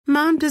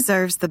Mom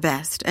deserves the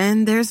best,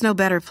 and there's no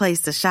better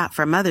place to shop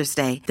for Mother's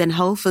Day than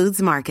Whole Foods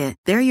Market.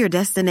 They're your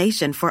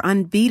destination for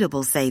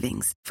unbeatable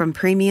savings, from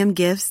premium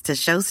gifts to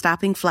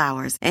show-stopping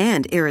flowers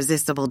and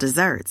irresistible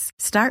desserts.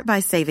 Start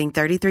by saving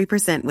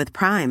 33% with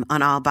Prime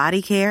on all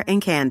body care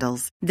and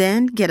candles.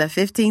 Then get a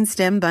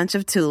 15-stem bunch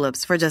of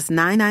tulips for just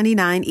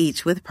 $9.99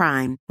 each with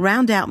Prime.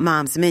 Round out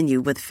Mom's menu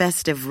with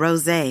festive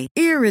rosé,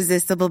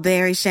 irresistible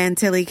berry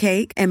chantilly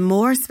cake, and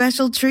more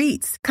special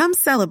treats. Come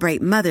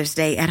celebrate Mother's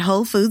Day at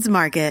Whole Foods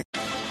Market.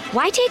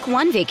 Why take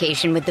one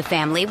vacation with the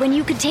family when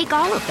you could take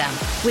all of them?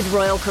 With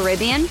Royal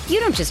Caribbean, you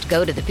don't just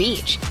go to the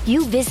beach.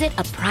 You visit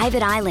a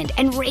private island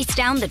and race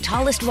down the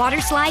tallest water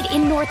slide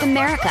in North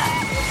America.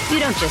 You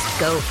don't just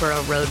go for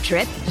a road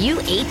trip. You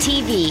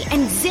ATV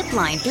and zip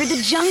line through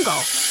the jungle.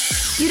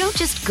 You don't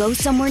just go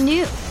somewhere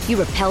new.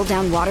 You rappel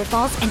down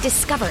waterfalls and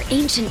discover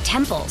ancient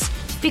temples.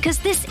 Because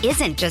this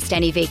isn't just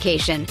any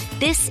vacation.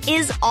 This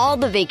is all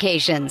the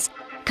vacations.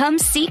 Come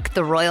seek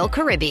the Royal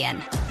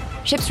Caribbean.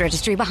 Ships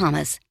Registry,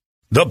 Bahamas.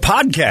 The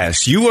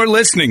podcast you are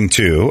listening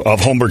to of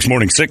Holmberg's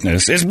Morning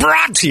Sickness is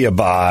brought to you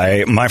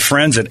by my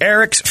friends at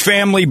Eric's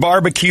Family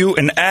Barbecue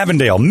in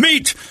Avondale.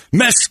 Meet,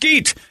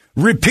 mesquite,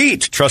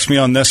 repeat. Trust me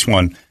on this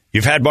one.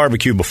 You've had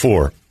barbecue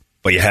before,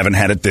 but you haven't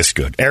had it this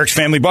good. Eric's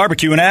Family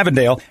Barbecue in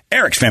Avondale,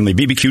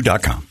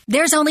 ericsfamilybbq.com.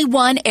 There's only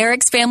one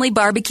Eric's Family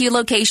Barbecue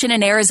location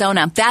in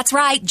Arizona. That's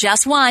right,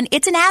 just one.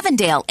 It's in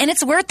Avondale, and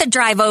it's worth the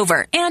drive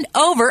over and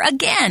over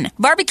again.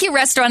 Barbecue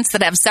restaurants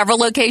that have several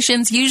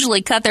locations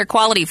usually cut their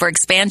quality for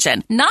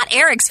expansion. Not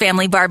Eric's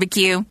Family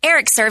Barbecue.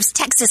 Eric serves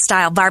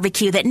Texas-style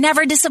barbecue that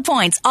never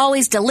disappoints,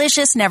 always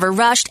delicious, never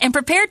rushed, and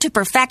prepared to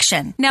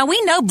perfection. Now,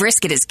 we know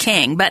brisket is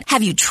king, but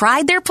have you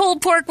tried their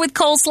pulled pork with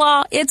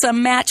coleslaw? It's a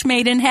match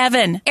made in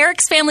heaven.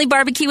 Eric's Family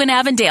Barbecue in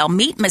Avondale.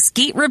 Meet,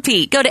 mesquite,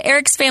 repeat. Go to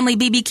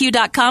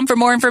ericsfamilybbq.com for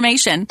more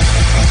information.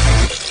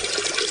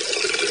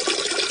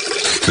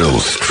 Still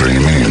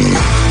streaming.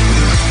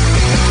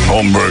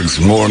 Holmberg's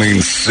Morning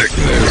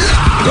Sickness.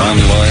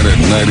 Online at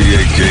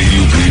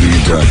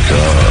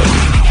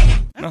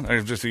 98kupd.com.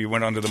 No, just you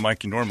went onto the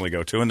mic you normally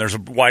go to, and there's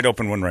a wide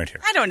open one right here.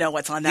 I don't know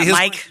what's on that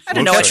mic. I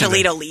don't know what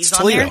Toledo leaves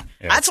on there. Yeah.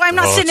 That's why I'm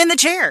not sitting in the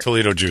chair.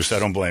 Toledo juice. I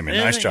don't blame you.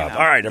 Nice job. All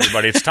right,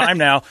 everybody. It's time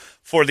now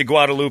for the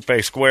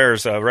Guadalupe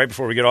Squares. Right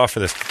before we get off for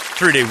this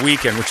 3-day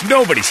weekend, which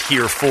nobody's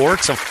here for.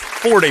 It's a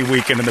 4-day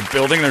weekend in the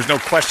building. There's no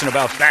question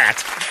about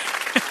that.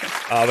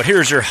 But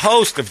here's your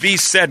host of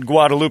these said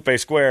Guadalupe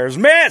Squares,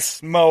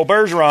 Miss Mo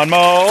Bergeron.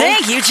 Mo.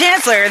 Thank you,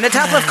 Chancellor. In the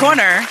top left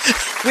corner,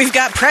 we've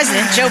got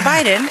President Joe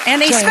Biden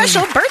and a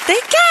special birthday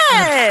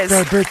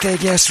guest. Birthday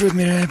guest with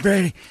me,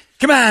 Brady.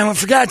 Come on,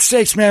 for God's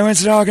sakes, man,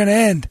 when's it all going to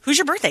end? Who's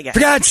your birthday guest?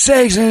 For God's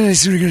sakes,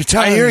 we're going to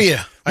talk. I hear you.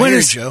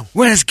 Joe.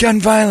 When is gun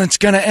violence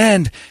going to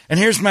end? And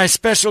here's my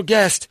special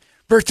guest,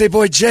 birthday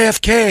boy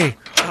JFK.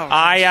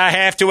 I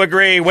have to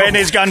agree. When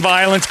is gun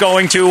violence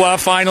going to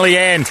finally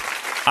end?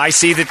 I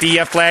see that the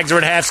flags are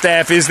at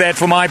half-staff. Is that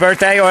for my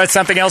birthday, or has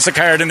something else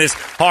occurred in this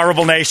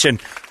horrible nation?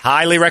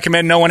 Highly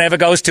recommend no one ever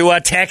goes to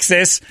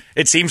Texas.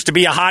 It seems to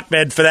be a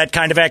hotbed for that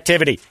kind of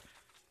activity.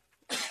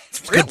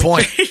 Good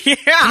point. Yeah,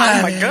 oh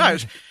my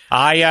gosh.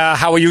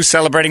 How are you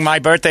celebrating my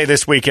birthday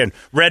this weekend?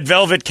 Red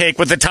velvet cake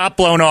with the top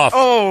blown off.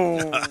 Oh.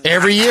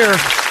 Every year.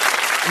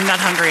 I'm not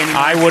hungry anymore.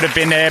 I would have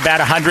been about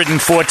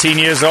 114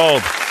 years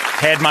old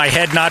had my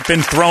head not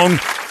been thrown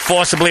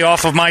forcibly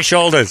off of my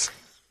shoulders.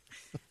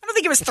 I don't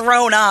think it was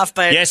thrown off,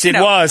 but... Yes, it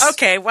was.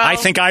 Okay, well... I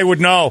think I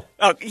would know.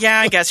 Oh, yeah,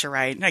 I guess you're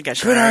right.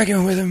 Good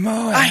arguing with him,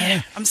 Mo.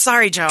 I'm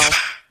sorry, Joe.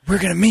 We're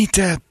going to meet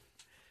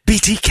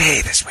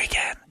BTK this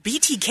weekend.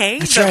 BTK?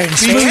 That's right.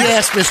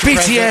 BTS, Mr.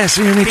 BTS.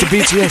 We're going to meet the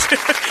BTS.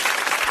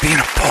 Being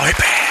a boy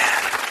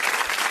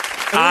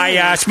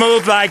band.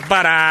 Smooth like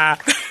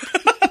butter.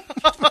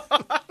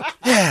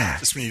 Yeah.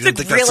 Just when you It's didn't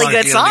a think really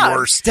that good song song. would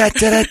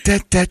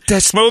be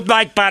worse. Smooth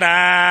like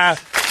butter.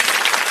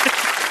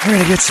 We're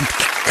going to get some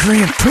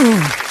Korean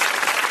poon.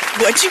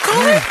 What'd you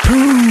call it?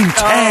 Poon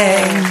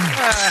tang.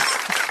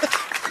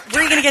 Where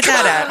are you going to get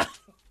that at?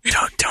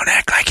 Don't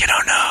act like you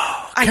don't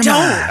know. I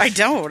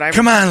don't.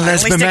 Come on,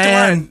 lesbian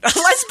man.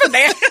 Lesbian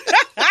man.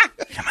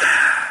 Come on.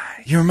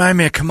 You remind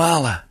me of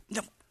Kamala.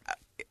 No,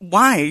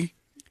 why?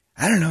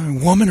 I don't know,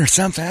 a woman or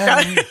something.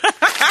 I don't know.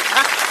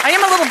 I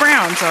am a little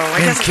brown, so I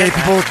guess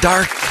incapable,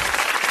 dark.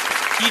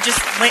 You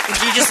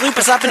just loop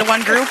us up into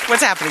one group?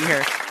 What's happening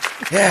here?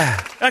 Yeah.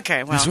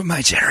 Okay, well. That's what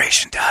my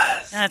generation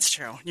does. That's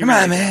true. Come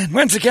on, man.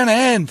 When's it going to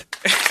end?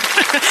 All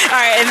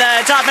right, in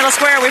the top middle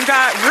square, we've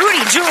got Rudy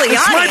Giuliani.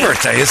 It's my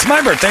birthday. It's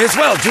my birthday as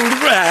well.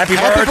 Happy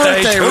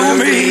birthday to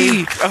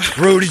Rudy. me.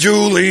 Rudy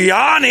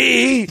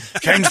Giuliani.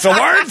 Change the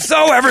words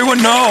so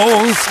everyone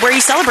knows. Where are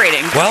you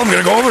celebrating? Well, I'm going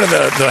to go over to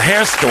the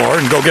hair store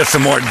and go get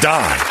some more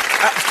dye.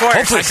 Of course.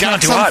 Hopefully it's not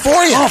too some hot.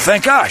 for you. Oh,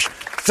 thank gosh.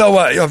 So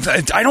I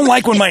don't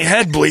like when my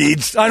head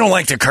bleeds. I don't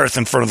like to curse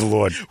in front of the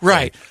Lord.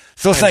 Right.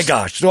 So thank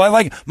gosh. So I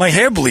like my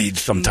hair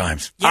bleeds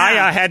sometimes. Yeah.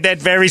 I had that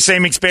very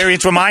same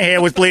experience when my hair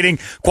was bleeding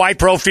quite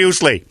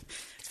profusely.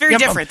 It's very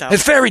different, though.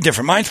 It's very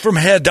different. Mine's from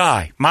hair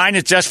dye. Mine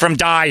is just from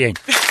dyeing.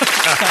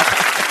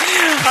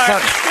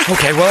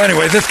 Okay, well,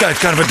 anyway, this guy's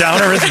kind of a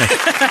downer, isn't he? All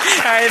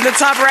right, in the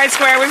top right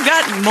square, we've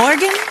got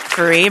Morgan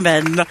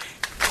Freeman.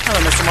 Hello,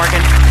 Mr.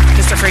 Morgan.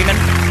 Mr. Freeman.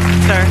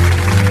 Sir,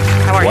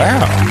 how are you?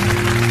 Wow.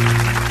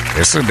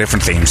 This is a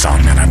different theme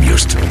song than I'm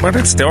used to, but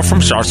it's still from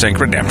Shawshank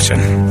Redemption.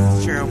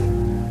 True.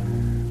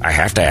 I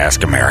have to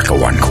ask America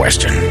one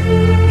question.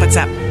 What's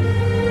up?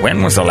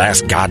 When was the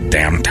last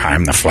goddamn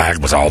time the flag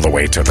was all the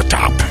way to the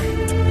top?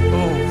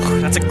 Oh,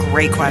 that's a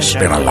great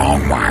question. It's been a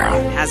long while.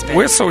 It has been.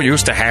 We're so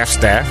used to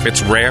half-staff,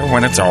 it's rare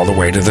when it's all the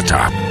way to the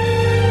top.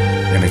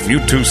 And if you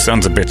two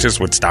sons of bitches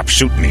would stop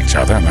shooting each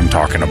other, and I'm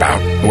talking about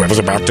whoever's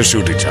about to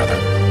shoot each other,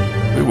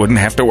 we wouldn't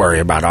have to worry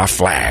about our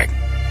flag.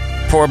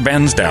 Poor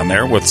Ben's down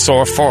there with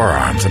sore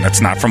forearms, and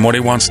it's not from what he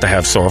wants to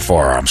have sore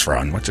forearms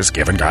from, which is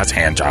giving God's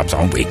hand jobs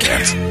on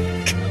weekends.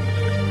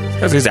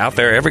 Because he's out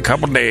there every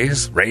couple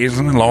days,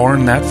 raising and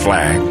lowering that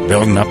flag,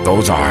 building up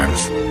those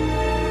arms.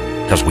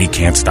 Because we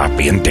can't stop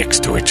being dicks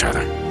to each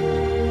other.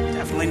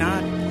 Definitely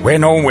not.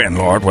 Win or win,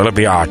 Lord, will it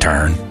be our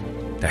turn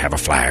to have a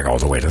flag all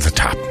the way to the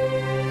top?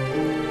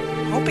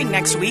 Hoping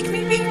next week,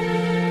 maybe?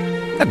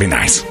 That'd be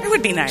nice. It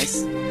would be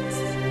nice.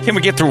 Can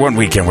we get through one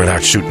weekend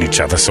without shooting each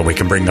other so we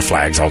can bring the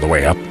flags all the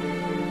way up?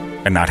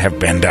 And not have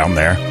Ben down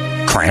there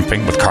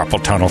cramping with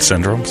carpal tunnel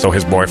syndrome so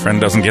his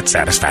boyfriend doesn't get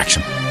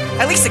satisfaction?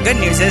 At least the good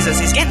news is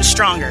he's getting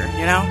stronger,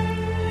 you know?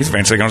 He's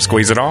eventually going to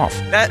squeeze it off.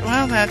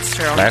 Well, that's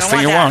true. Last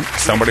thing you want,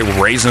 somebody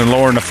raising and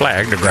lowering the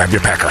flag to grab your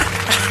pecker.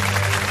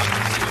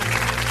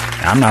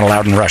 I'm not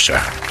allowed in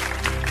Russia.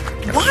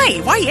 Why?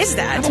 Why is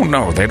that? I don't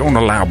know. They don't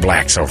allow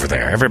blacks over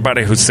there.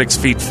 Everybody who's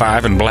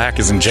 6'5" and black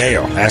is in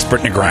jail. Ask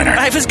Brittany Griner.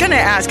 I was going to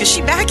ask, is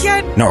she back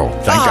yet? No,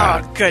 thank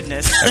God. Oh,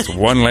 goodness. That's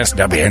one less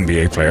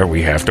WNBA player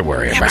we have to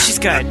worry Yeah, about. but she's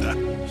good.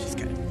 She's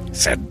good.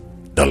 Said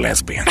the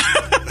lesbian.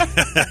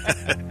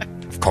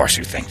 Of course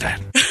you think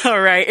that. All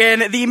right.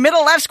 In the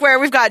middle left square,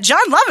 we've got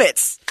John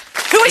Lovitz,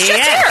 who is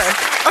just here.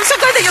 I'm so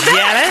glad that you're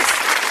back.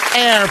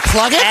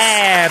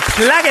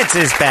 Pluggets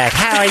is back.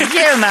 How are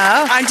you,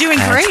 Mo? I'm doing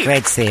great. It's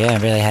great to see you.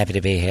 I'm really happy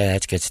to be here.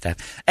 That's good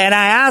stuff. And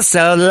I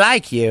also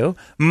like you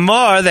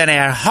more than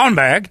Herr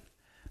Holmberg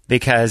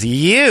because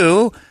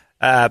you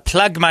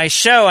plugged my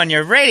show on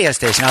your radio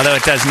station, although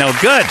it does no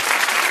good.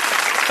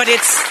 But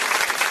it's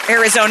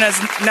Arizona's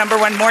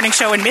 #1 morning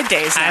show in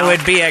middays now. I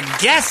would be a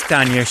guest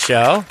on your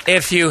show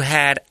if you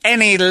had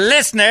any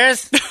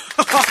listeners. Yeah.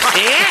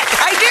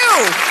 I do.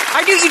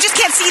 You just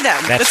can't see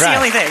them. That's right. The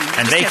only thing.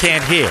 And they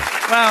can't hear.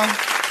 Well,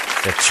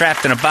 they're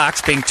trapped in a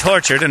box being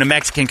tortured in a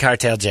Mexican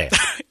cartel jail.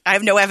 I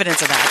have no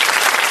evidence of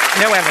that.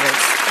 No evidence.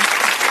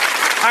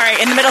 All right,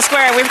 in the middle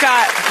square, we've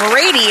got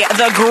Brady,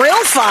 the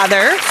Grill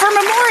Father, for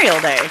Memorial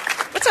Day.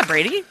 What's up,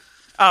 Brady?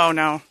 Oh,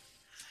 no.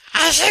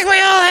 I think we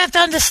all have to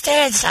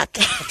understand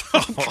something.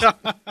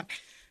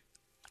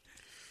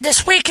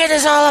 This weekend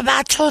is all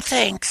about two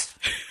things.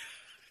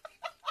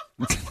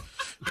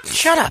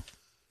 Shut up.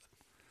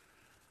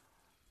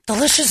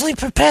 Deliciously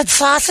prepared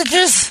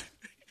sausages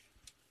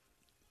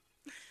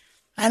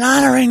and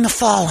honoring the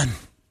fallen.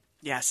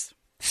 Yes.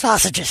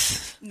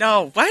 Sausages.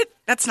 No, what?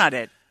 That's not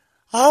it.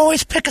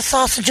 Always pick a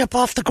sausage up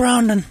off the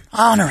ground and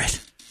honor it.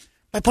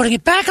 By putting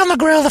it back on the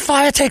grill, the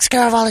fire takes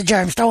care of all the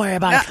germs. Don't worry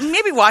about it.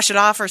 Maybe wash it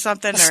off or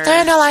something.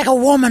 Stand there like a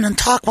woman and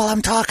talk while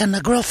I'm talking. The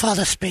grill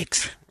father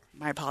speaks.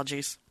 My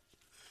apologies.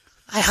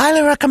 I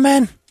highly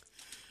recommend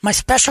my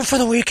special for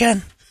the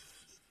weekend.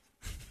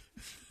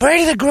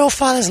 Brady the Grill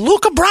Father's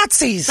Luca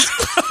Brazzi's.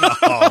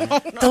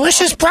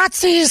 Delicious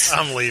Brazzi's.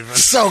 I'm leaving.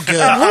 So good.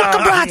 Luca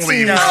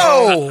Brazzi's.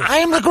 No. I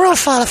am the Grill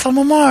Father for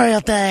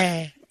Memorial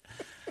Day.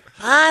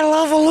 I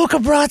love a Luca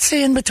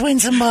Brazzi in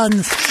between some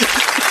buns.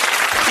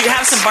 Do you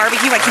have some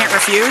barbecue I can't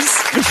refuse?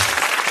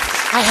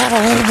 I have a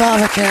little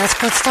barbecue. That's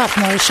good stuff,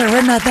 Mo. You should have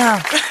written that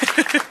down.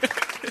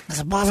 There's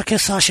a barbecue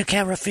sauce you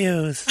can't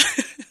refuse.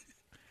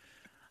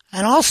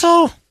 And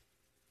also,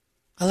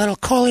 a little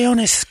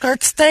Corleone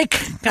skirt steak.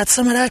 Got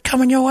some of that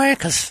coming your way,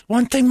 because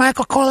one thing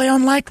Michael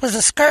Corleone liked was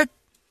a skirt.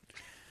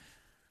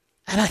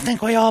 And I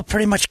think we all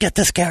pretty much get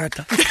this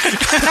character. The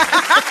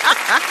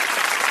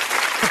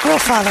Grill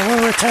Father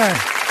will return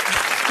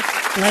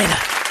later.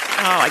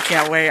 Oh, I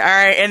can't wait. All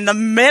right, in the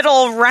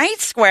middle right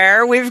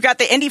square, we've got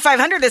the Indy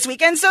 500 this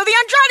weekend, so the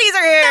Andrades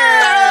are here!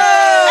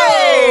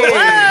 Hey!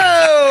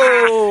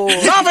 Whoa!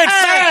 Love it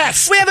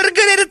fast! We're having a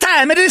good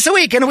time this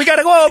weekend. We're going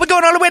all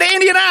the way to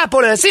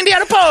Indianapolis.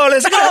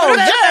 Oh,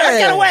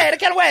 yeah! I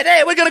can't wait.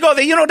 Hey, we're going to go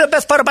there. You know the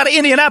best part about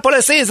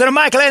Indianapolis is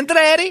Michael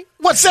Andretti?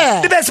 What's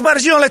that? The best part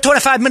is you're only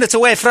 25 minutes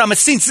away from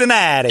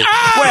Cincinnati.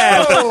 Oh!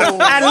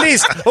 Well, at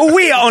least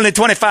we are only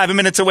 25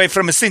 minutes away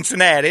from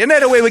Cincinnati. And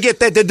that way we get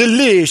the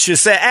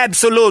delicious,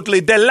 absolutely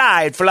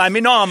delightful,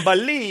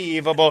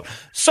 unbelievable,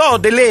 so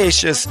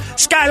delicious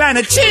Skyline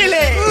of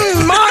Chili.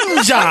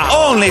 Manja!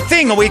 Only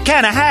thing we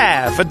can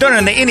have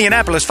during the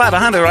Indianapolis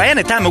 500 or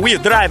any time we're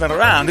driving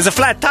around is a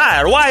flat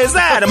tire. Why is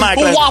that? Am I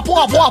going? Wop,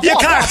 wop, wop, Your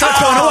wop, car wop, starts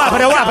going whop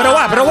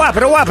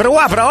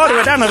all the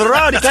way down to the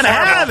road. You're gonna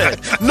have it.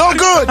 No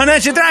good. And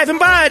as you're driving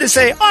by, to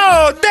say,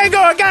 "Oh, there go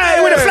a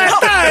guy with a flat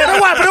tire."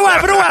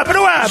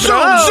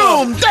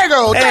 Zoom. There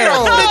go.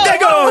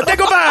 They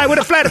go by with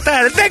a flat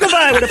tire. They go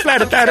by with a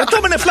flat tire.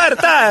 Too many flat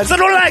tires. I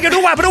don't like it.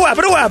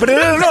 Whop.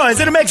 Noise.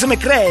 It makes me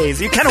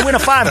crazy. You kind of win a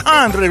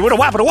 500 with a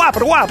whop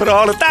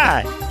all the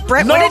time.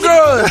 Brett, No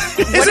good. What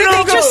did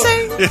they just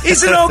say?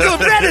 He's no good.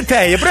 Brett will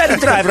tell you. Brett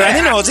driver.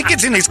 He knows. He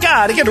gets in his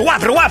car. He gets whop.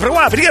 He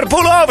got to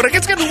pull over. He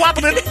gets whop.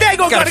 There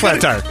go. Got a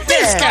flat tire.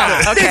 This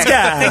guy. Okay.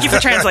 Thank you for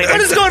translating.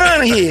 What is going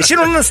on here? She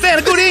don't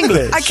understand good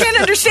English. I can't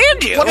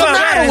understand you. What's the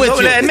matter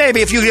with you?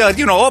 Maybe if you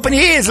open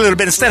your ears a little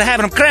bit instead of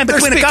having them crammed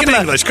between a speaking couple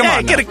English. of... Come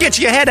on now. Get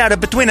your head out of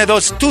between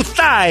those two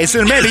thighs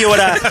and maybe you would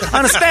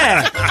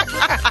understand.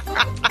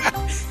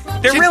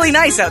 They're really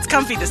nice out. It's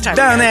comfy this time.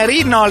 Down there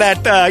eating all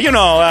that,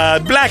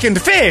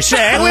 blackened fish. We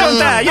don't,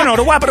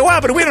 the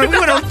whopper. We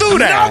don't do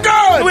that.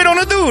 No good. We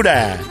don't do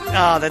that.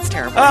 Oh, that's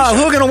terrible. Oh,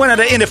 who's going to win at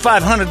the Indy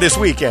 500 this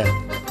weekend?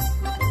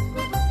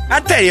 I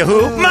tell you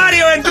who.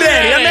 Mario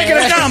Andretti. I'm making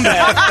a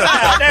comeback.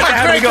 That's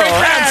how we go.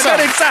 I'm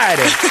very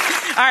excited.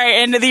 All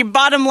right, into the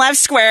bottom left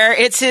square,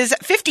 it's his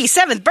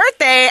 57th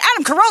birthday,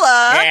 Adam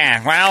Carolla.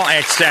 Yeah, well,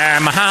 it's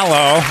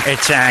mahalo.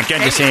 It's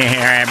good to see you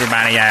here,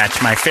 everybody.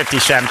 It's my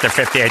 57th or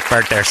 58th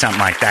birthday or something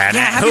like that.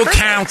 Yeah, happy Who birthday.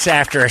 counts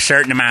after a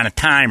certain amount of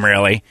time,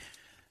 really?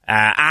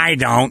 I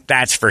don't,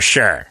 that's for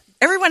sure.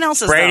 Everyone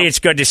else is, Brady, though. it's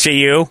good to see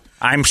you.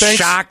 I'm Thanks.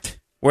 shocked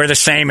we're the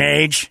same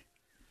age.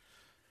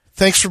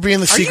 Thanks for being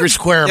the secret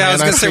square, Yeah, I man.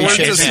 was I gonna say, where's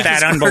appreciate the Isn't that.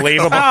 that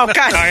unbelievable? Oh,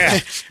 God. yeah.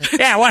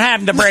 Yeah, what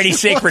happened to Brady's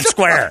secret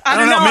square? I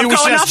don't know. Maybe we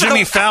should going ask off of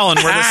Jimmy the- Fallon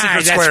where the secret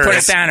Let's square put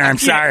is. it down there. I'm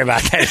sorry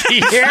about that.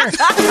 Here?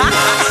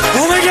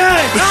 Oh my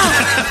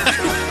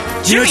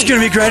God! You know what's going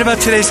to be great about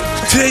today's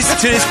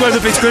Square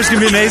Lupe Square is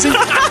going to be amazing?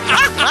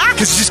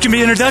 Because it's just going to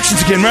be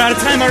introductions again. We're out of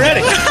time already.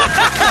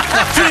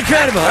 It's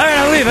incredible. All right,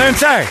 I'll leave. I'm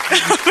sorry.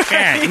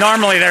 Yeah,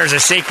 normally there's a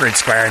secret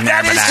square in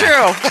there. That is but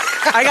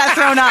true. I got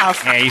thrown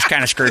off. Yeah, he's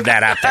kind of screwed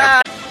that up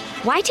there.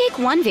 Why take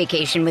one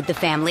vacation with the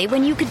family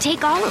when you could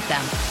take all of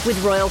them?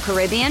 With Royal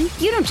Caribbean,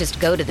 you don't just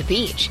go to the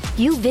beach.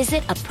 You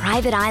visit a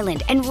private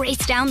island and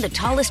race down the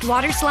tallest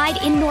water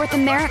slide in North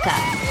America.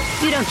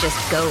 You don't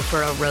just go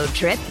for a road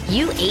trip.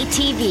 You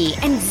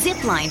ATV and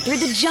zip line through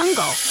the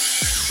jungle.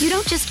 You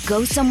don't just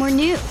go somewhere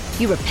new.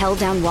 You rappel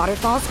down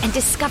waterfalls and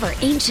discover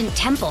ancient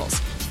temples.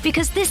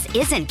 Because this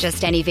isn't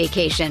just any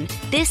vacation.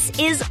 This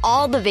is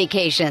all the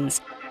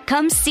vacations.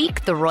 Come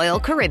seek the Royal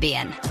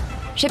Caribbean.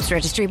 Ships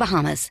Registry,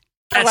 Bahamas.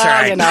 That's Well, all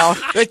right. you know.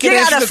 They can You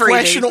got answer a the freebie.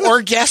 question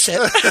or guess it.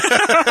 All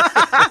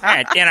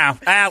right,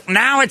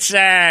 now it's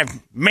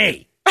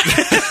me.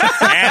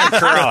 Adam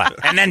Carolla.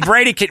 And then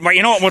Brady can, well,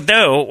 you know what we'll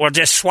do? We'll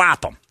just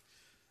swap them.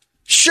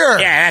 Sure.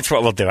 Yeah, that's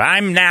what we'll do.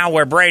 I'm now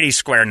where Brady's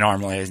square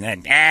normally is.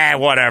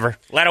 Whatever.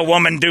 Let a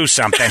woman do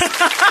something.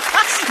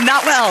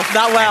 Not well.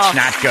 It's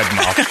not good,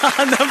 Mo.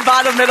 On the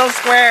bottom middle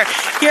square,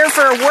 here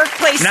for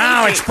workplace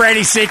No, safety. it's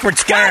Brady's secret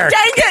square.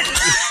 God dang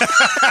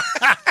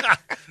it!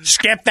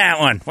 Skip that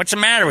one. What's the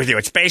matter with you?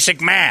 It's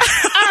basic math.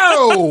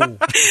 Oh!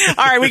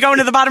 All right, we going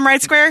to the bottom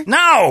right square?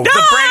 No,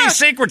 the Brady's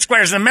secret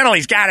square's in the middle.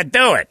 He's got to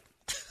do it.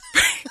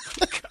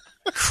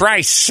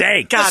 Christ's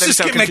sake. God, Let's I'm just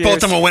so make confused.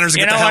 both of them winners and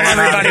You get know the what? hell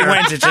out of Everybody here.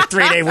 wins. It's a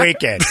 3-day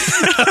weekend.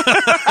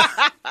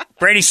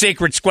 Brady's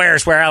secret square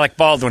is where Alec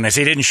Baldwin is.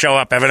 He didn't show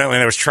up. Evidently,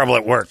 there was trouble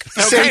at work.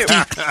 Safety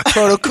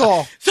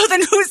protocol. So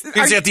then who's...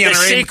 He's at the The NRA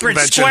secret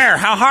convention. square.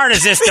 How hard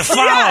is this to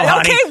follow, yeah,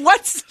 honey? okay,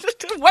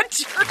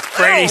 what's your...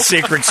 Brady's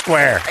secret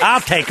square.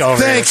 I'll take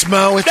over. Thanks,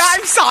 Mo. It's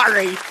I'm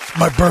sorry.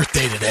 my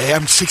birthday today.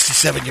 I'm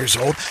 67 years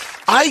old.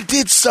 I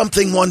did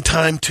something one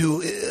time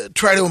to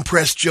try to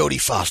impress Jodie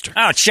Foster.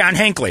 Oh, it's Sean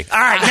Hinckley. All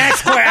right, next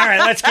square. All right,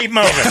 let's keep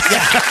moving.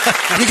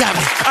 You got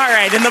me. All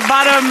right, in the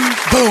bottom...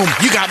 Boom.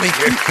 You got me.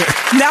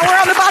 Now we're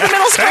on the bottom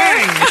middle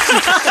square.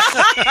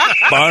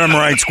 Bottom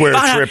right square,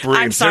 Bottom- Trip Reeves.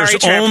 I'm sorry,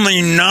 There's Trip.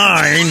 only 9.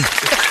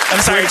 I'm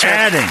sorry, We're Trip.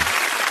 adding.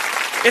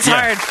 It's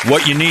hard.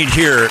 What you need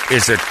here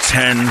is a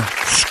 10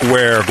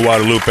 square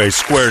Guadalupe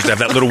squares to have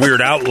that little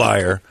weird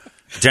outlier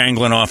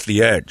dangling off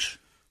the edge.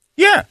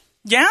 Yeah.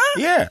 Yeah?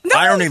 Yeah. No.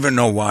 I don't even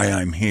know why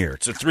I'm here.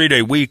 It's a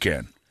 3-day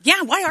weekend.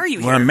 Yeah, why are you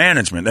We're here? on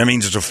management. That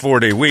means it's a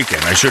 4-day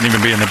weekend. I shouldn't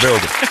even be in the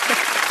building.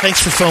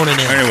 Thanks for phoning in.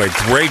 Anyway,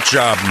 great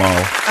job,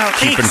 Mo.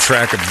 Keeping thanks.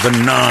 track of the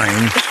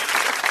 9.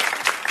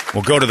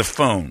 We'll go to the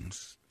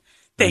phones.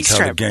 Thanks, That's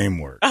how the Trip. game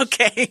works.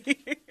 Okay.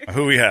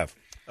 Who we have?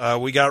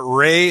 We got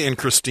Ray and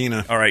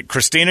Christina. All right,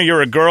 Christina,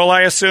 you're a girl,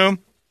 I assume?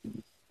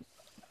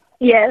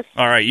 Yes.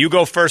 All right, you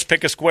go first.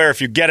 Pick a square.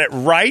 If you get it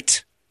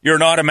right, you're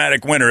an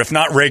automatic winner. If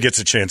not, Ray gets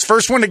a chance.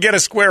 First one to get a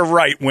square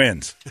right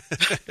wins.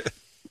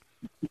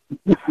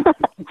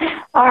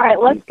 All right,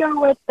 let's go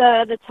with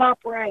the top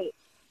right.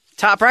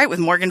 Top right with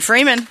Morgan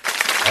Freeman.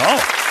 Oh.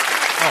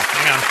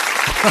 Hang on.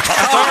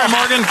 Sorry,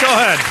 Morgan. Go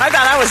ahead. I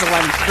thought I was the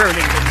one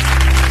ruining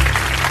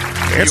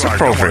it. It's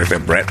appropriate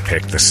that Brett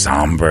picked the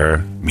somber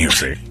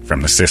music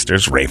from the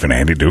sisters, Rafe and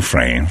Andy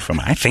Dufresne, for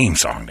my theme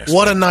song this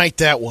What a night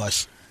that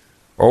was.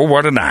 Oh,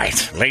 what a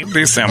night. Late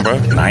December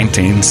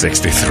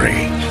 1963.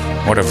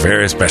 What a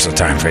very special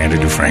time for Andy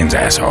Dufresne's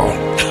asshole.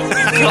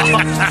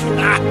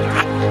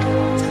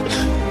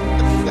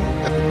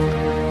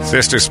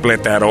 Sister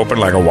split that open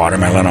like a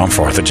watermelon on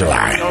 4th of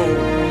July.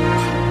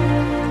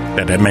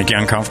 Did that make you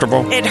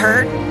uncomfortable? It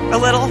hurt a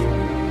little.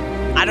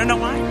 I don't know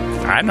why.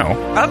 I know.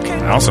 Okay.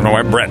 I also know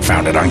why Brett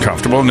found it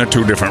uncomfortable, and they're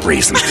two different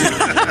reasons.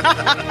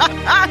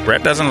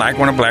 Brett doesn't like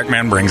when a black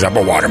man brings up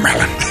a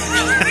watermelon.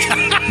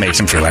 Makes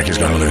him feel like he's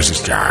going to lose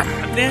his job.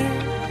 Yeah,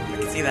 I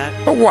can see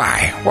that. But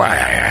why? Why, I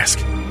ask?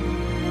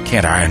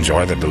 Can't I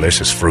enjoy the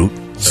delicious fruit?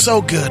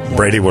 So good.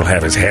 Brady will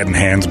have his head and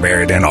hands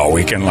buried in all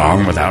weekend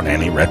long without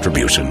any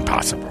retribution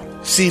possible.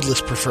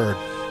 Seedless preferred.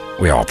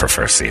 We all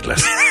prefer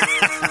seedless.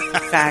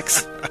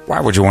 Facts. Why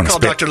would you want to Call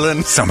spit Dr.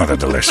 Lynn. some of the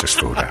delicious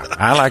food out?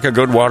 I like a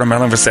good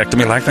watermelon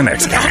vasectomy like the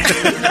next guy.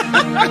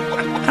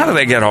 How do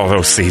they get all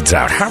those seeds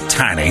out? How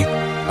tiny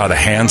are the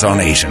hands-on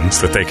Asians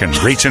that they can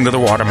reach into the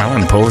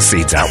watermelon and pull the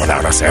seeds out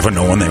without us ever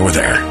knowing they were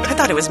there? I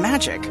thought it was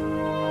magic.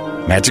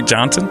 Magic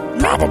Johnson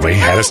probably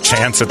had his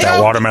chance at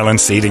that watermelon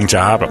seeding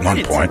job at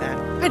one point.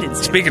 I didn't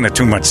say Speaking of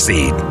too much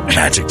seed,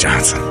 Magic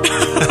Johnson.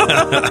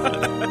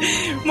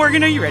 that.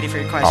 Morgan, are you ready for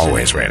your question?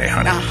 Always ready,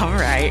 honey. All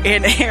right.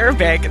 In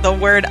Arabic, the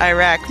word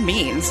Iraq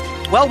means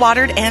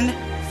well-watered and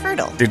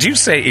fertile. Did you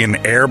say in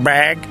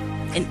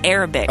airbag? In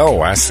Arabic.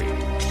 Oh, I see.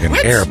 In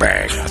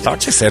airbag. I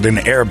thought you said in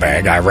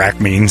airbag, Iraq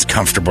means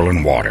comfortable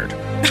and watered.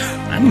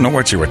 I don't know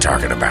what you were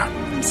talking about.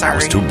 I'm sorry. I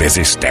was too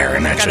busy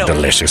staring at your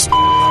delicious...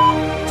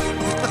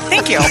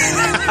 Thank you,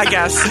 I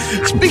guess.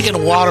 Speaking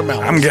of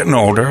watermelon. I'm getting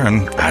older,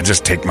 and I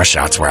just take my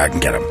shots where I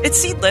can get them. It's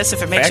seedless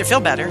if it makes you feel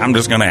better. I'm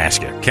just going to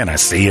ask you, can I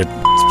see it,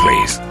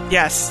 please?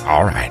 Yes.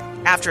 All right.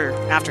 After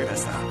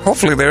this, though.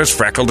 Hopefully there's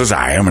freckled as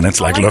I am, and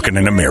it's like looking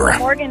in a mirror.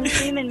 Morgan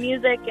Freeman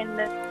music and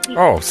the...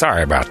 Oh,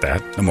 sorry about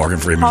that. The Morgan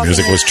Freeman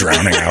music was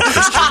drowning out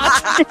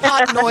Christina.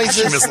 Hot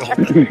noises.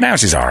 Now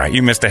she's all right.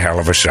 You missed a hell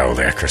of a show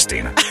there,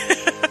 Christina.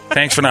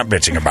 Thanks for not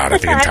bitching about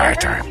it the entire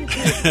time.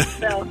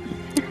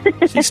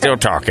 She's still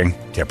talking.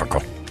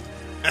 Typical.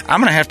 I'm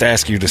going to have to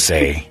ask you to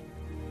say...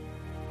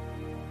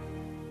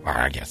 Well,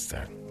 I guess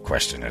the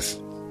question is,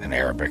 in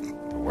Arabic,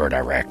 the word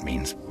Iraq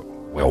means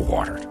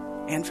well-watered.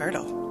 And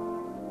fertile.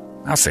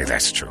 I'll say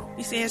that's true.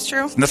 You say it's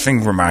true?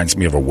 Nothing reminds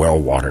me of a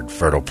well-watered,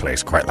 fertile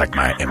place quite like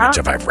my image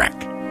of Iraq.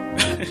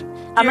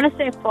 I'm going to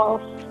say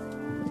false.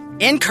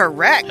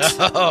 Incorrect.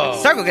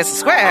 Circle gets a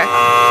square.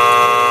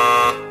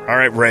 All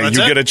right, Ray, That's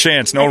you it? get a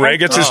chance. No, Ray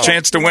gets his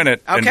chance to win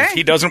it. And Okay. if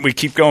he doesn't, we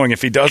keep going.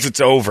 If he does, it's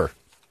over.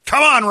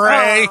 Come on,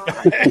 Ray.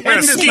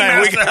 We're This ski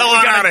man, mask the hell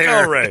on gotta out of go,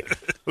 here. Ray.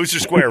 Who's your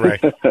square, Ray?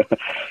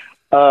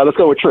 Let's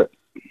go with Trip.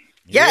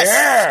 Yes.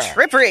 Yeah.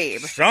 Trip Reeb.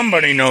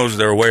 Somebody knows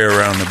their way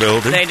around the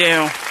building. They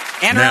do.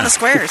 And around the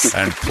squares.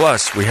 And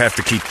plus, we have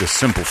to keep this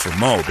simple for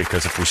Mo,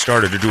 because if we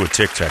started to do a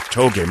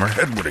tic-tac-toe game, her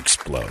head would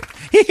explode.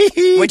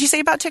 What'd you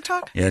say about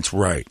TikTok? Yeah, that's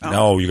right.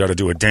 No, you got to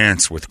do a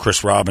dance with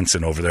Chris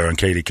Robinson over there on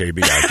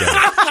KDKB. I get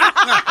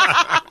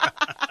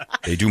it.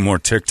 They do more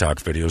TikTok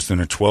videos than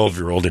a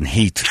 12-year-old in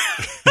Heat.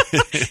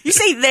 You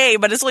say they,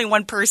 but it's only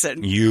one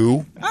person.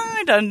 You've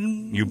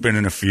been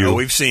in a few. Oh,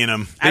 we've seen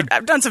him.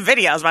 I've done some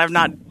videos, but I've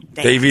not danced.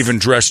 They've even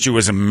dressed you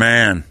as a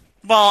man.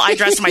 Well, I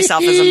dress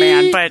myself as a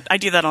man, but I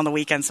do that on the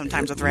weekends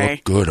sometimes with Ray.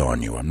 Look good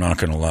on you. I'm not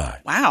going to lie.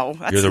 Wow,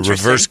 that's You're the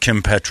interesting. reverse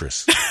Kim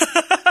Petras.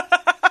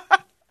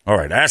 All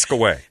right, ask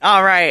away.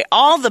 All right.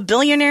 All the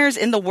billionaires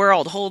in the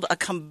world hold a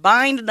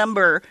combined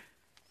number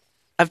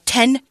of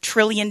 $10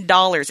 trillion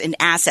in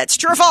assets.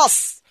 True or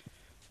false?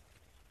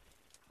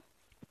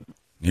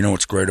 You know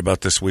what's great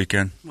about this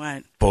weekend?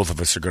 What? Both of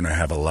us are going to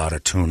have a lot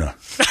of tuna.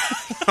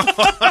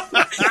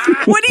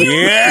 What do you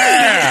mean?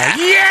 Yeah!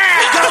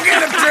 Go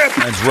get him, Trip!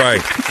 That's right.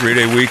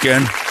 3-day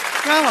weekend.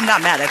 Well, I'm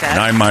not mad at And that.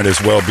 I might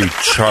as well be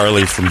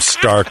Charlie from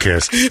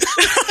Starkist.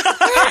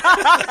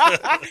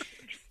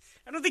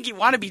 I don't think you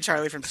want to be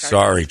Charlie from Star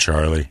Sorry,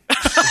 Charlie.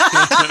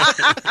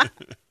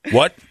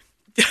 What?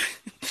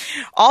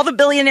 All the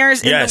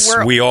billionaires in the Yes,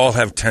 world. we all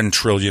have $10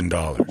 trillion.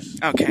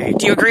 Okay.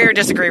 Do you agree or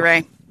disagree,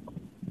 Ray?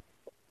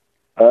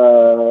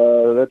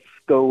 Let's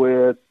go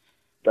with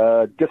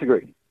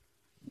disagree.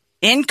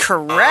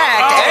 Incorrect.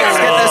 Eric's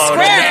got the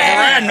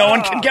square. No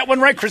one can get one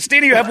right.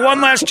 Christina, you have one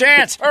last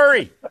chance.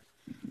 Hurry.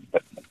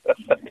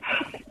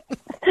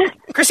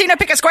 Christina,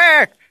 pick a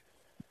square.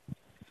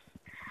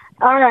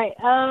 All right.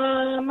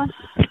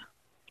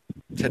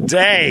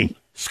 Today.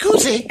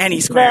 Scoozy. Any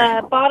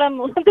square. The bottom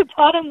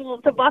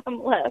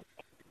left.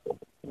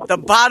 The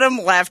bottom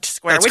left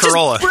square, That's which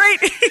Corolla. is great.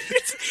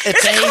 It's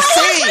AC.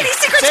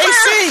 It's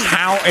AC.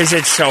 How is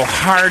it so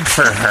hard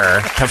for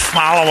her to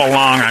follow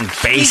along on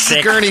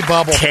basic Gurney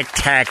bubble.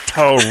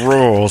 tic-tac-toe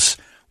rules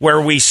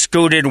where we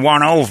scooted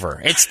one over?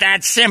 It's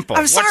that simple.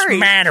 I'm What's sorry. the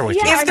matter with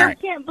Yeah, you? you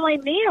can't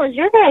blame me. It was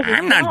your guys'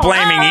 I'm not fault.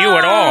 blaming you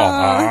at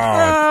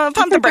all.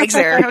 Pump the brakes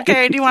there.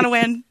 Okay. Do you want to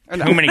win? Or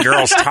no? Too many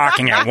girls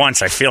talking at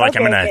once. I feel like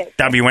I'm in a Okay.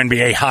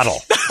 WNBA huddle.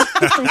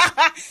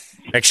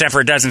 Except for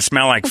it doesn't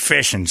smell like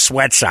fish and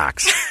sweat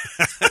socks.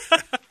 All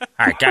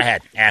right, go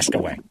ahead. Ask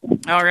away.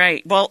 All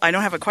right. Well, I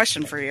don't have a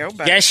question for you.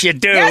 But Yes, you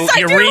do. Yes, I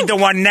you do. read the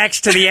one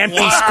next to the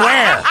empty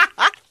square.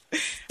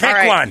 Pick All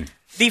right. one.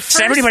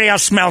 Does everybody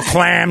else smell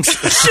clams?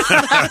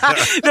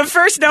 The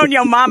first known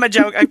Yo Mama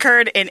joke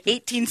occurred in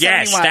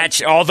 1871.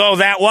 Yes, although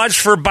that was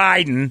for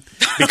Biden,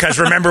 because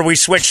remember we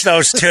switched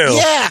those two.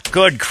 Yeah.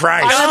 Good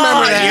Christ. I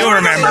remember that. You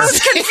remember.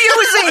 It's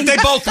confusing. They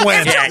both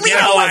win. Yeah, you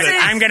know what?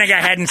 I'm going to go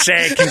ahead and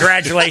say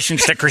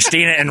congratulations to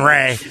Christina and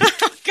Ray.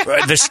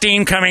 The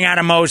steam coming out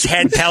of Mo's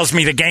head tells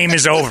me the game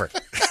is over.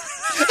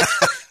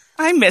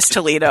 I miss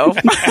Toledo.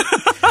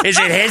 Is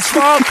it his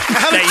fault?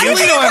 How did that you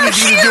Toledo have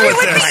anything to do with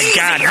Oh, this? my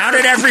God. How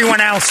did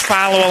everyone else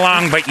follow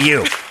along but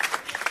you?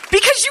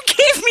 Because you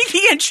gave me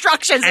the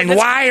instructions. And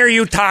why are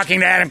you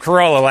talking to Adam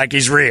Carolla like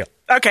he's real?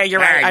 Okay,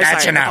 you're All right. I'm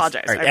that's sorry. enough. I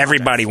apologize. All right,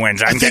 everybody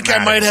wins. I think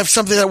I might have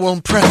something that will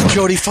impress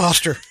Jodie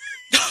Foster.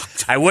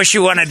 I wish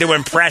you wanted to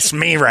impress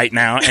me right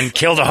now and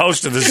kill the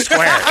host of the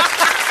square.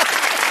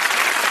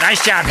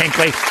 Nice job,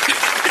 Hinckley.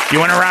 You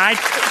want to ride?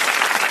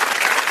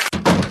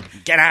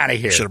 Get out of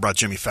here. Should have brought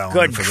Jimmy Fallon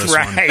Good in for this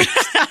Christ. one.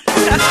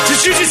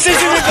 Did you just say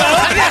Jimmy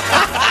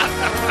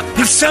Fallon?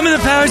 You've summoned the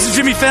powers of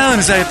Jimmy Fallon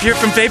as I appear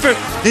from vapor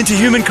into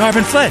human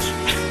carbon flesh.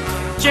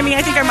 Jimmy,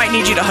 I think I might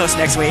need you to host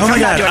next week. Oh my I'm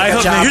not God! doing a I good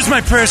hope. job. Here's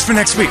my prayers for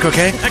next week.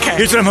 Okay. Okay.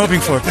 Here's what I'm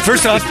hoping for.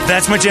 First off,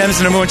 That's My Jam is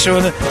the #1 show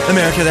in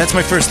America. That's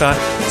my first thought.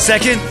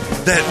 Second,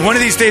 that one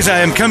of these days I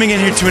am coming in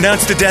here to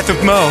announce the death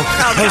of Mo,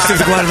 host of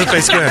the Guadalupe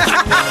Square.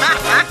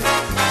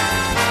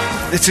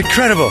 It's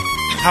incredible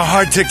how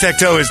hard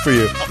tic-tac-toe is for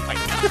you.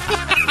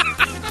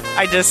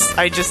 I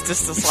just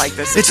dislike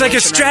this. It's like a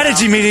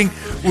strategy meeting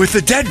with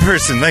a dead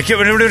person. Like,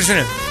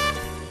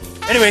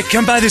 anyway,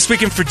 come by this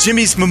weekend for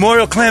Jimmy's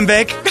Memorial Clam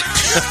Bake.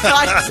 So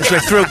I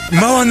throw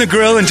Mo on the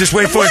grill and just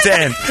wait for it to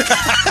end.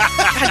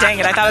 God dang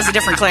it! I thought it was a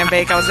different clam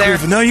bake. I was there.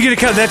 No, you're gonna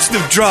come. That's the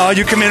draw.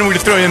 You come in and we're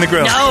gonna throw you in the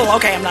grill. No,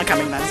 okay, I'm not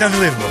coming then. It's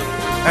unbelievable.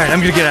 All right, I'm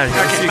gonna get out of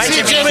here. Okay, bye, See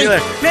you, Jimmy. See you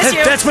later. Miss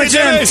you. That's My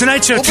Jam.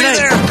 Tonight show We'll be tonight.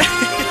 there. All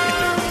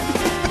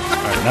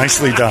right,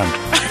 nicely done.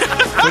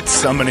 Quit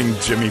summoning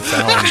Jimmy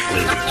Fallon,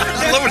 please.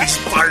 I love when he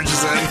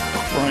sparges in.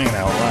 Crying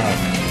out loud.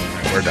 All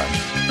right, we're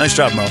done. Nice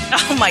job, Mo.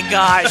 Oh my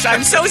gosh,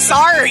 I'm so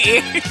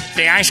sorry.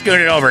 See, I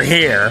scooted over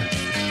here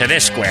to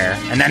this square,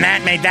 and then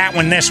that made that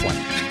one this one.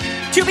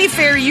 To be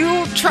fair,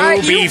 you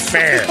tried. To be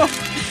fair.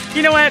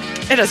 You know what?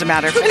 It doesn't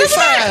matter. It doesn't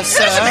matter. It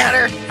doesn't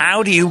matter.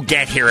 How do you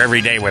get here every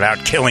day without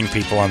killing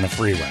people on the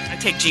freeway? I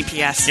take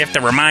GPS. You have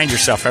to remind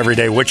yourself every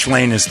day which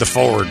lane is the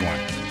forward one.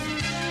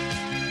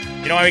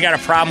 You know why we got a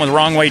problem with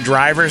wrong way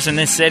drivers in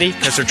this city?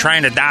 Because they're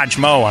trying to dodge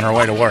Mo on her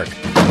way to work.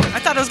 I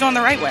thought it was going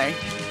the right way.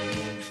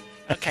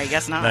 Okay,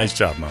 guess not. Nice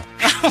job, Mo.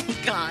 Oh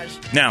gosh.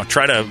 Now,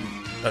 try to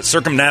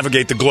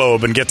circumnavigate the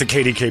globe and get to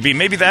KDKB.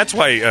 Maybe that's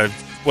why,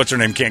 what's her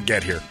name, can't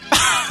get here.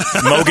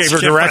 Mo gave her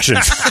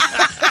directions.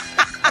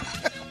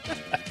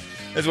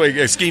 That's why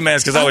a ski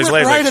mask is always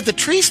late. Right at the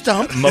tree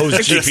stump. Mo's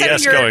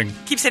GPS going.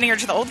 Keep sending her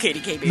to the old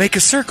KDKB. Make a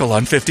circle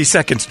on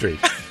 52nd Street.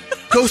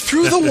 Go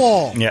through the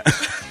wall. Yeah.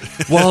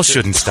 Wall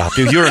shouldn't stop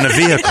you. You're in a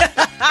vehicle.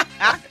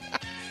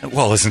 That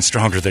wall isn't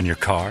stronger than your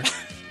car.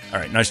 All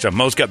right, nice job.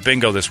 Mo's got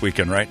bingo this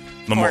weekend, right?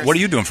 course. What are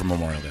you doing for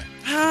Memorial Day?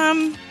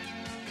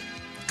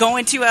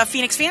 Going to a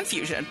Phoenix Fan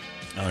Fusion.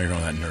 Oh, you're going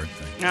to that nerd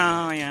thing.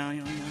 Oh, yeah.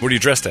 What are you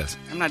dressed as?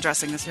 I'm not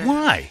dressing this year.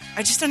 Why?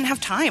 I just didn't have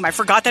time. I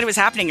forgot that it was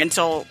happening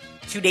until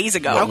 2 days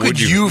ago. How could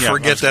you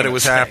forget that it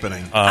was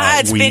happening?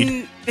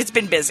 It's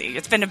been busy.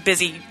 It's been a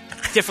busy,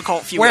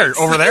 difficult few Where? weeks.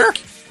 Over there?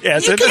 Yeah,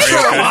 You can throw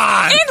Come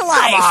on. in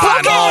life.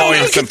 I'm always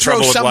you in some can throw trouble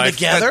with something life.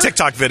 together.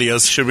 TikTok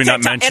videos. Should we not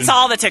TikTok- mention? It's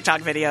all the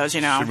TikTok videos,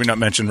 you know. Should we not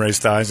mention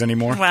raised thighs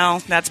anymore? Well,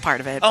 that's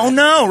part of it. Oh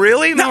no!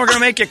 Really? Now we're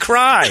gonna make you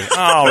cry.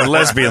 Oh,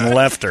 lesbian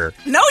left her.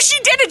 No, she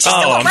didn't. She's Oh,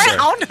 still I'm sorry.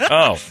 around.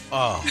 Oh,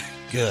 Oh,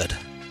 good.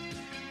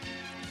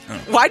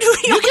 Why do we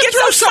You all can get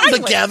throw so something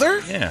silent? together.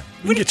 yeah.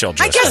 We can get y'all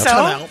I dressed guess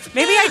up. so.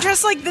 Maybe I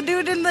dress like the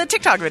dude in the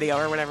TikTok video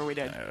or whatever we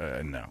did.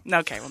 No.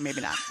 Okay, well, maybe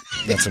not.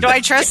 That's Do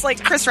I dress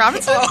like Chris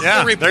Robinson?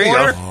 Yeah, there you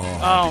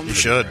go. You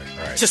should.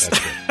 All right, Just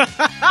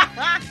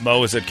that's good.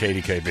 Mo is at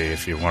KDKB.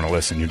 If you want to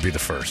listen, you'd be the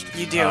first.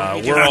 You do.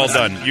 You do. We're all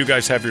done. You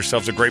guys have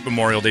yourselves a great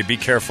Memorial Day. Be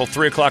careful.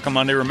 3 o'clock on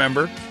Monday,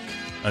 remember.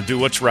 Do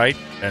what's right.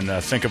 And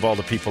think of all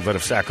the people that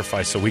have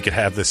sacrificed so we could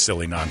have this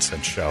silly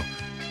nonsense show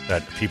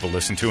that people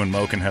listen to. And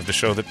Mo can have the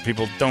show that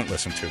people don't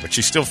listen to. But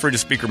she's still free to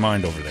speak her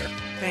mind over there.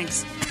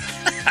 Thanks.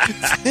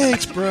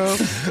 Thanks, bro.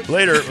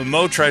 Later,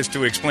 Mo tries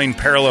to explain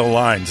parallel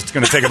lines. It's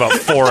going to take about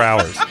 4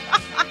 hours.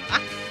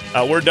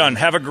 We're done.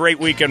 Have a great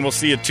weekend. We'll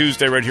see you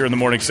Tuesday right here in the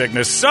Morning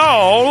Sickness. So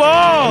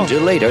long!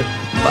 Until later.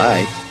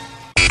 Bye.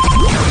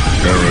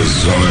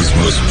 Arizona's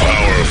most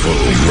powerful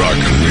rock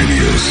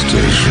radio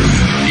station.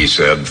 He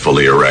said,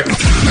 fully erect. 98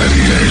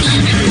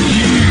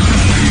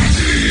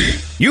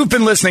 KUPD. You've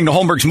been listening to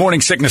Holmberg's Morning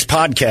Sickness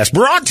Podcast,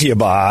 brought to you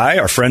by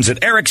our friends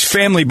at Eric's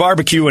Family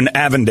Barbecue in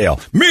Avondale.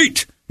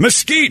 Meet,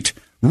 mesquite,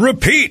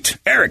 repeat.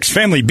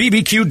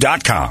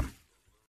 Eric'sFamilyBBQ.com.